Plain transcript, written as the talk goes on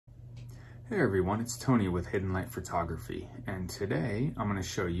Hey everyone, it's Tony with Hidden Light Photography, and today I'm going to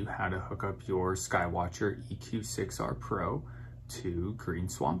show you how to hook up your Skywatcher EQ6-R Pro to Green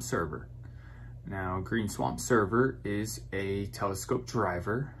Swamp Server. Now, Green Swamp Server is a telescope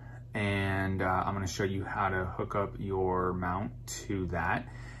driver, and I'm going to show you how to hook up your mount to that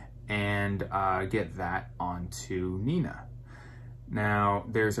and get that onto Nina. Now,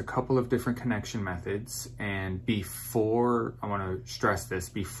 there's a couple of different connection methods, and I want to stress this,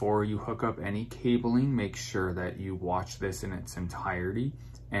 before you hook up any cabling, make sure that you watch this in its entirety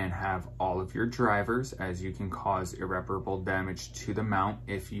and have all of your drivers, as you can cause irreparable damage to the mount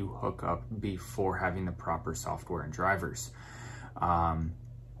if you hook up before having the proper software and drivers.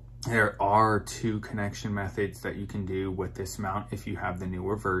 There are two connection methods that you can do with this mount if you have the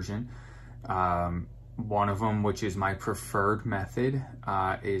newer version. One of them, which is my preferred method,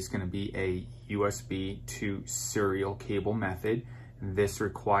 is going to be a USB to serial cable method. This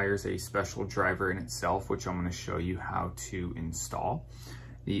requires a special driver in itself, which I'm going to show you how to install.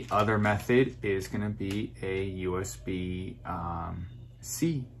 The other method is going to be a USB-C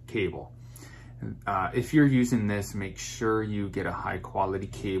cable. If you're using this, make sure you get a high quality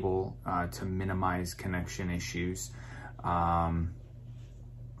cable to minimize connection issues.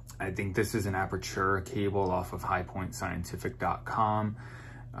 I think this is an Apertura cable off of highpointscientific.com.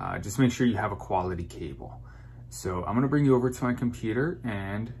 Just make sure you have a quality cable. So I'm going to bring you over to my computer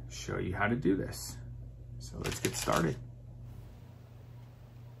and show you how to do this. So let's get started.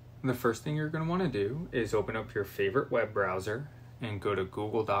 The first thing you're going to want to do is open up your favorite web browser and go to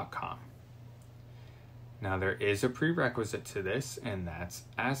google.com. Now, there is a prerequisite to this, and that's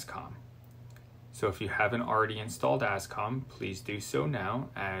ASCOM. So if you haven't already installed ASCOM, please do so now,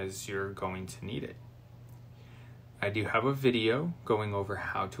 as you're going to need it. I do have a video going over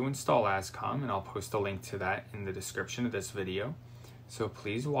how to install ASCOM, and I'll post a link to that in the description of this video. So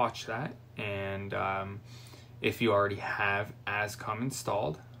please watch that, and if you already have ASCOM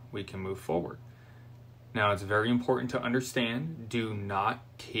installed, we can move forward. Now, it's very important to understand, do not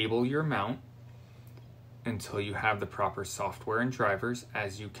cable your mount until you have the proper software and drivers,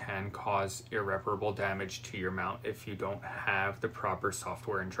 as you can cause irreparable damage to your mount if you don't have the proper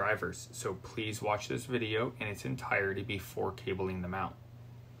software and drivers. So please watch this video in its entirety before cabling the mount.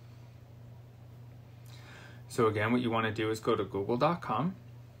 So again, what you want to do is go to google.com,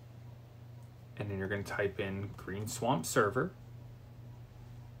 and then you're going to type in Green Swamp Server.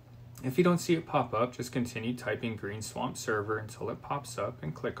 If you don't see it pop up, just continue typing Green Swamp Server until it pops up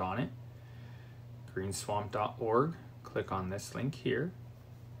and click on it. Greenswamp.org, click on this link here,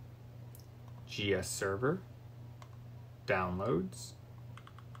 GS server, downloads,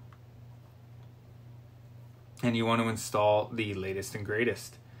 and you want to install the latest and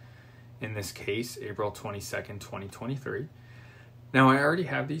greatest. In this case, April 22nd, 2023. Now, I already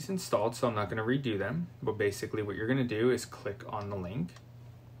have these installed, so I'm not going to redo them, but basically what you're going to do is click on the link.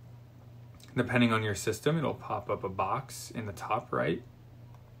 Depending on your system, it'll pop up a box in the top right,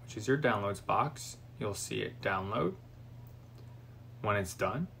 which is your downloads box. You'll see it download. When it's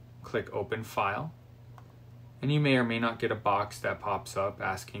done, click open file, and you may or may not get a box that pops up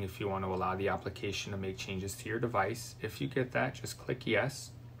asking if you want to allow the application to make changes to your device. If you get that, just click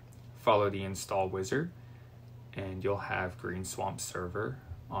yes, follow the install wizard, and you'll have Green Swamp Server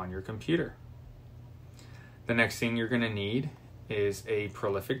on your computer. The next thing you're going to need is a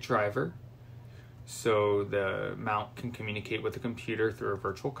prolific driver, so the mount can communicate with the computer through a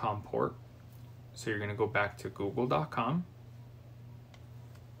virtual COM port. So you're going to go back to google.com,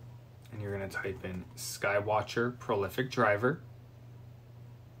 and you're going to type in Skywatcher Prolific Driver.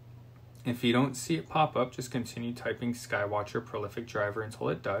 If you don't see it pop up, just continue typing Skywatcher Prolific Driver until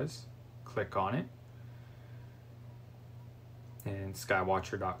it does. Click on it. And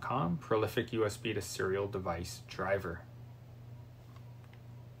skywatcher.com, Prolific USB to Serial Device Driver.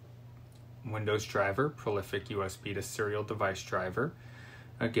 Windows driver, Prolific USB to Serial Device Driver.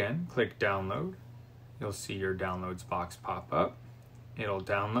 Again, click download. You'll see your downloads box pop up. It'll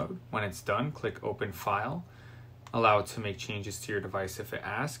download. When it's done, click open file. Allow it to make changes to your device if it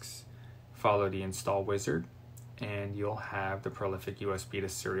asks. Follow the install wizard, and you'll have the Prolific USB to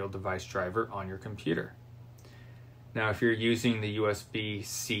Serial Device Driver on your computer. Now, if you're using the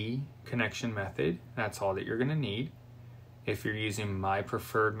USB-C connection method, that's all that you're going to need. If you're using my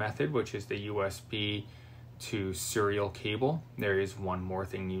preferred method, which is the USB to serial cable, there is one more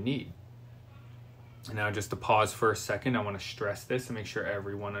thing you need. Now, just to pause for a second, I want to stress this and make sure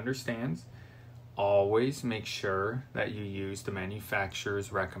everyone understands. Always make sure that you use the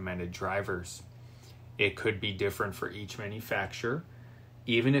manufacturer's recommended drivers. It could be different for each manufacturer.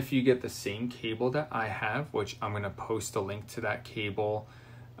 Even if you get the same cable that I have, which I'm going to post a link to that cable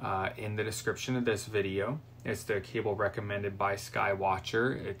in the description of this video. It's the cable recommended by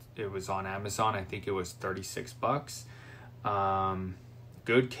Skywatcher. It was on Amazon. I think it was 36 bucks.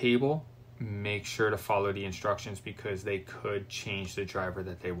 Good cable. Make sure to follow the instructions because they could change the driver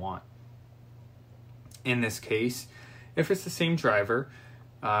that they want. In this case, if it's the same driver,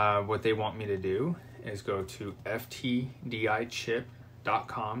 what they want me to do is go to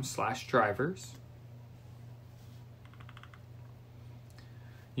ftdichip.com/drivers.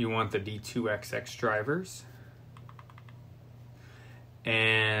 You want the D2XX drivers,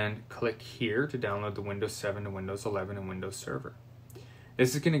 and click here to download the Windows 7 to Windows 11 and Windows Server.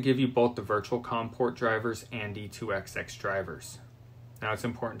 This is going to give you both the virtual COM port drivers and D2XX drivers. Now it's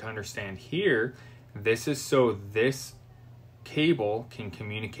important to understand here, this is so this cable can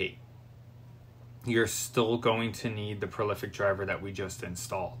communicate. You're still going to need the prolific driver that we just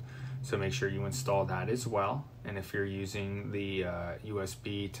installed. So make sure you install that as well. And if you're using the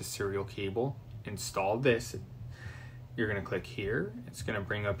USB to serial cable, install this. You're going to click here. It's going to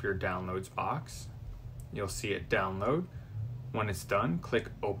bring up your downloads box. You'll see it download. When it's done,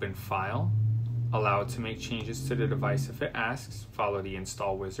 click Open File. Allow it to make changes to the device if it asks. Follow the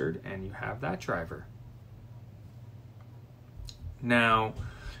install wizard and you have that driver. Now,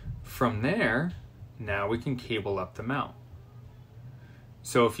 from there, now we can cable up the mount.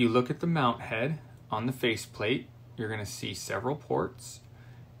 So if you look at the mount head on the faceplate, you're going to see several ports.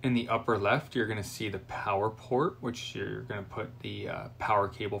 In the upper left, you're going to see the power port, which you're going to put the power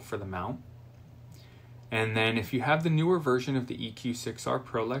cable for the mount. And then if you have the newer version of the EQ6-R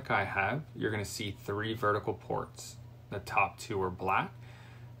Pro like I have, you're going to see 3 vertical ports. The top 2 are black.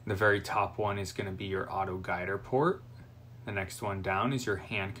 The very top one is going to be your auto guider port. The next one down is your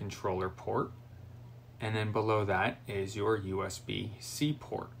hand controller port. And then below that is your USB-C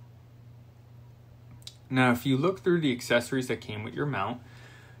port. Now, if you look through the accessories that came with your mount,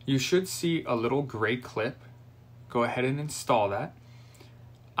 you should see a little gray clip. Go ahead and install that.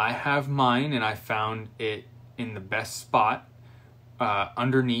 I have mine and I found it in the best spot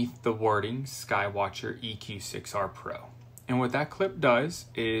underneath the wording Skywatcher EQ6-R Pro. And what that clip does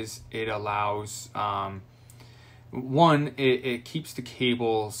is it allows, it keeps the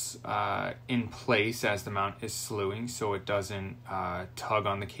cables in place as the mount is slewing so it doesn't tug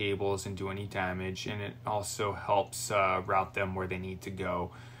on the cables and do any damage, and it also helps route them where they need to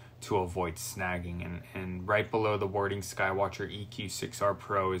go to avoid snagging. And right below the wording Skywatcher EQ6-R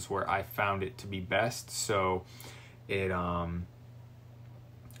Pro is where I found it to be best, so it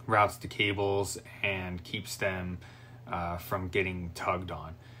routes the cables and keeps them from getting tugged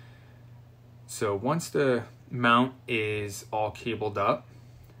on. So once the mount is all cabled up,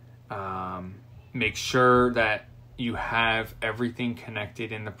 make sure that you have everything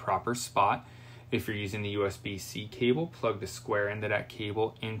connected in the proper spot. If you're using the USB-C cable, plug the square end of that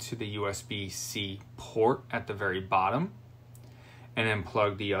cable into the USB-C port at the very bottom, and then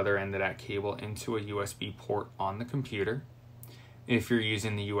plug the other end of that cable into a USB port on the computer. If you're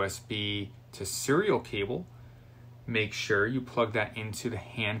using the USB to serial cable, make sure you plug that into the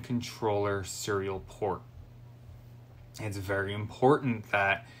hand controller serial port. It's very important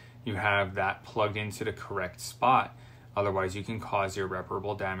that you have that plugged into the correct spot, otherwise you can cause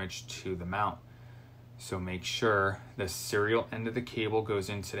irreparable damage to the mount. So make sure the serial end of the cable goes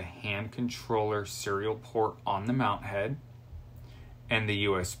into the hand controller serial port on the mount head, and the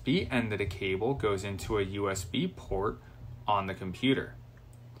USB end of the cable goes into a USB port on the computer.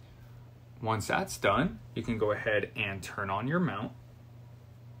 Once that's done, you can go ahead and turn on your mount.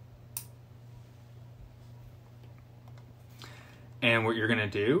 And what you're going to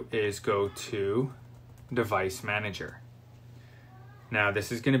do is go to Device Manager. Now,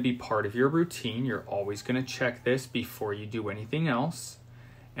 this is going to be part of your routine. You're always going to check this before you do anything else,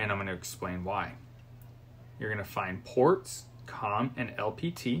 and I'm going to explain why. You're going to find ports, COM, and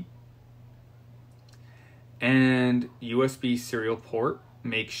LPT, and USB serial port.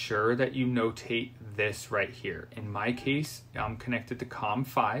 Make sure that you notate this right here. In my case, I'm connected to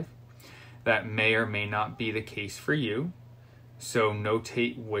COM5. That may or may not be the case for you, so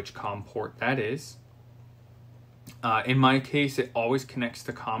notate which COM port that is. In my case, it always connects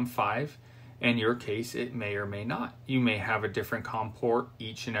to COM5. In your case, it may or may not. You may have a different COM port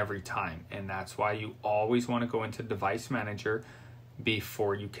each and every time, and that's why you always want to go into Device Manager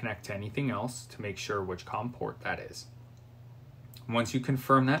before you connect to anything else to make sure which COM port that is. Once you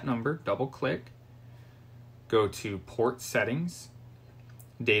confirm that number, double click, go to Port Settings,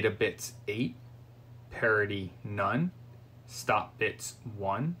 Data Bits 8, Parity None, Stop Bits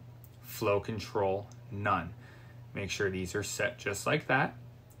 1, Flow Control None. Make sure these are set just like that.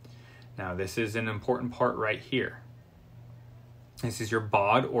 Now this is an important part right here. This is your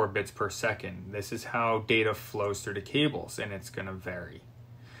baud or bits per second. This is how data flows through the cables, and it's going to vary.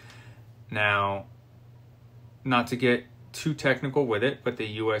 Now, not to get too technical with it, but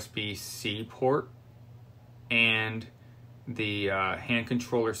the USB-C port and the hand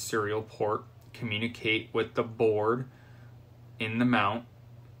controller serial port communicate with the board in the mount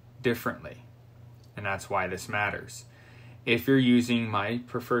differently, and that's why this matters. If you're using my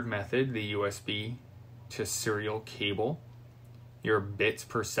preferred method, the USB to serial cable, your bits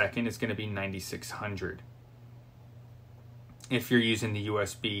per second is going to be 9600. If you're using the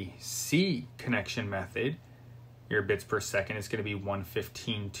USB-C connection method, your bits per second is going to be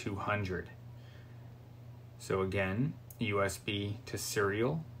 115,200. So again, USB to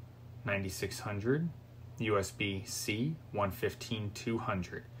serial, 9600, USB-C,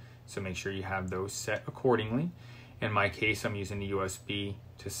 115,200. So make sure you have those set accordingly. In my case, I'm using the USB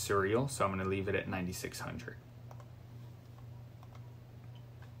to serial, so I'm going to leave it at 9600.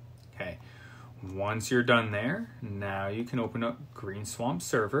 Okay, once you're done there, now you can open up Green Swamp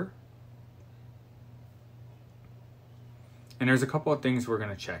Server. And there's a couple of things we're going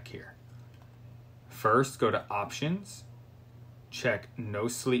to check here. First, go to Options, check No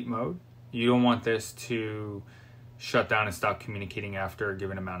Sleep Mode. You don't want this to shut down and stop communicating after a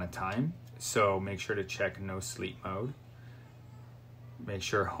given amount of time, so make sure to check No Sleep Mode. Make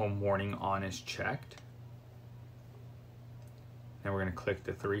sure Home Warning On is checked. Then we're going to click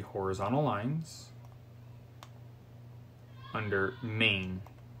the 3 horizontal lines under Main.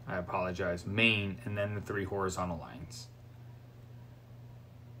 I apologize, Main, and then the 3 horizontal lines.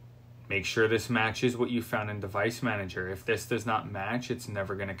 Make sure this matches what you found in Device Manager. If this does not match, it's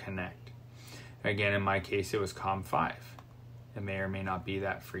never going to connect. Again, in my case, it was COM5. It may or may not be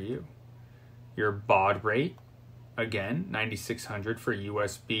that for you. Your baud rate, again, 9600 for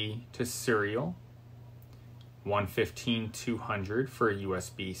USB to serial, 115,200 for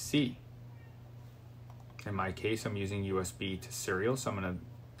USB-C. In my case, I'm using USB to serial, so I'm going to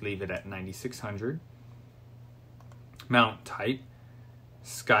leave it at 9600. Mount type,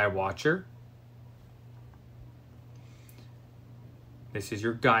 Skywatcher. This is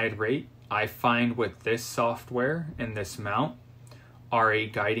your guide rate. I find with this software and this mount, RA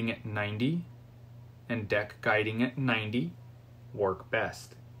guiding at 90 and deck guiding at 90 work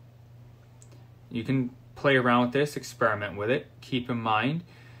best. You can play around with this, experiment with it. Keep in mind,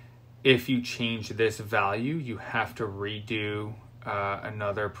 if you change this value, you have to redo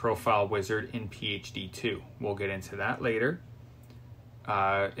another profile wizard in PhD2. We'll get into that later.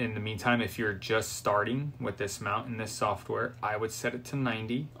 In the meantime, if you're just starting with this mount and this software, I would set it to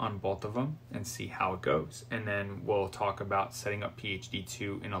 90 on both of them and see how it goes. And then we'll talk about setting up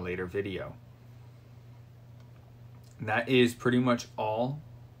PhD2 in a later video. That is pretty much all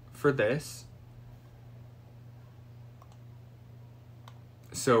for this.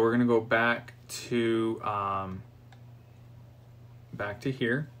 So we're gonna go back to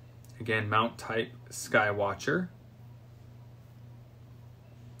here. Again, mount type Skywatcher.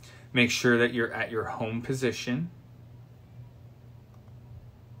 Make sure that you're at your home position,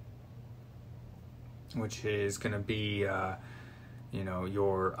 which is going to be,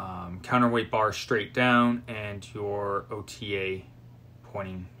 your counterweight bar straight down and your OTA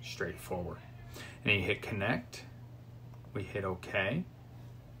pointing straight forward. And you hit connect. We hit OK.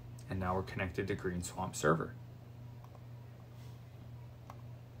 And now we're connected to Green Swamp Server.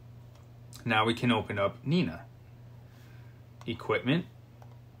 Now we can open up Nina. Equipment.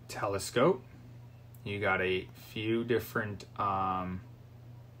 Telescope. You got a few different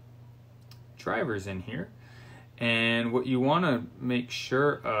drivers in here, and what you want to make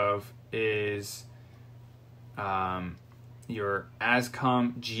sure of is your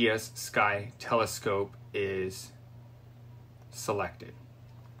ASCOM GS Sky telescope is selected.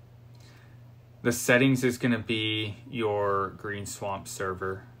 The settings is going to be your Green Swamp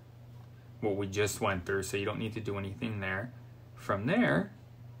Server, what we just went through, so you don't need to do anything there. From there,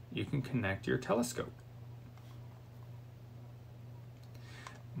 you can connect your telescope.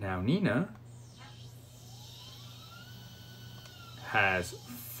 Now Nina has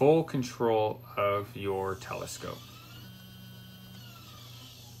full control of your telescope.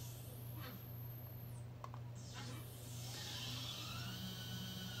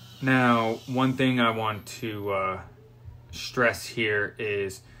 Now, one thing I want to stress here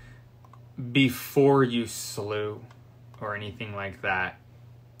is before you slew or anything like that,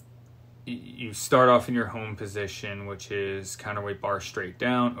 you start off in your home position, which is counterweight bar straight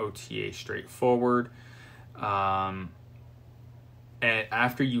down, OTA straight forward. And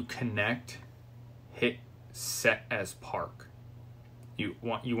after you connect, hit set as park. You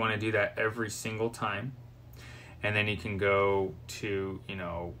want to do that every single time. And then you can go to,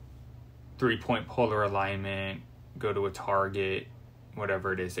 3-point polar alignment, go to a target,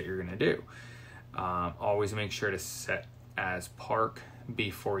 whatever it is that you're going to do. Always make sure to set as park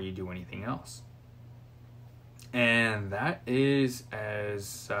before you do anything else. And that is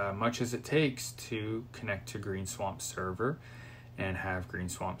as much as it takes to connect to GreenSwamp Server and have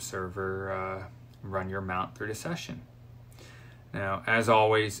GreenSwamp Server run your mount through the session. Now, as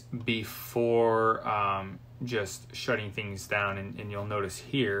always, before just shutting things down, and you'll notice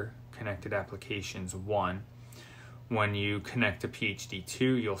here, Connected Applications 1, when you connect to PhD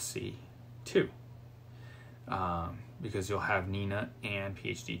 2, you'll see 2. Because you'll have Nina and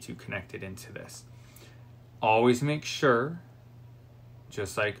PhD 2 connected into this. Always make sure,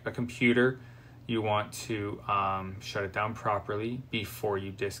 just like a computer, you want to shut it down properly before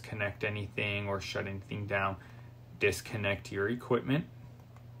you disconnect anything or shut anything down. Disconnect your equipment.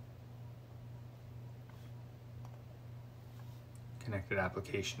 Connected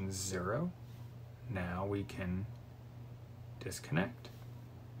applications 0. Now we can disconnect.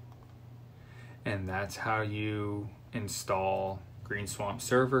 And that's how you install GreenSwamp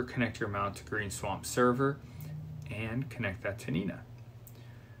Server, connect your mount to GreenSwamp Server, and connect that to Nina.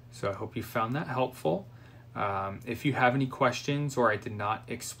 So I hope you found that helpful. If you have any questions or I did not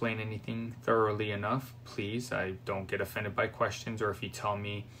explain anything thoroughly enough, please, I don't get offended by questions, or if you tell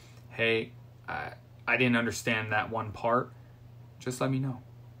me, hey, I didn't understand that one part, just let me know.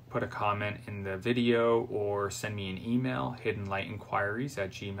 Put a comment in the video or send me an email,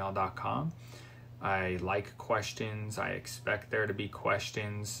 hiddenlightinquiries@gmail.com. I like questions. I expect there to be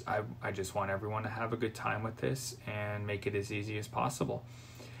questions. I just want everyone to have a good time with this and make it as easy as possible.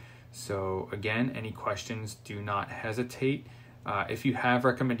 So again, any questions, do not hesitate. If you have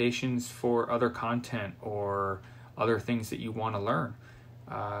recommendations for other content or other things that you want to learn,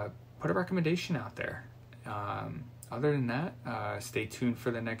 put a recommendation out there. Other than that, stay tuned for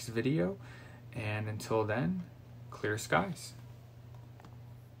the next video. And until then, clear skies.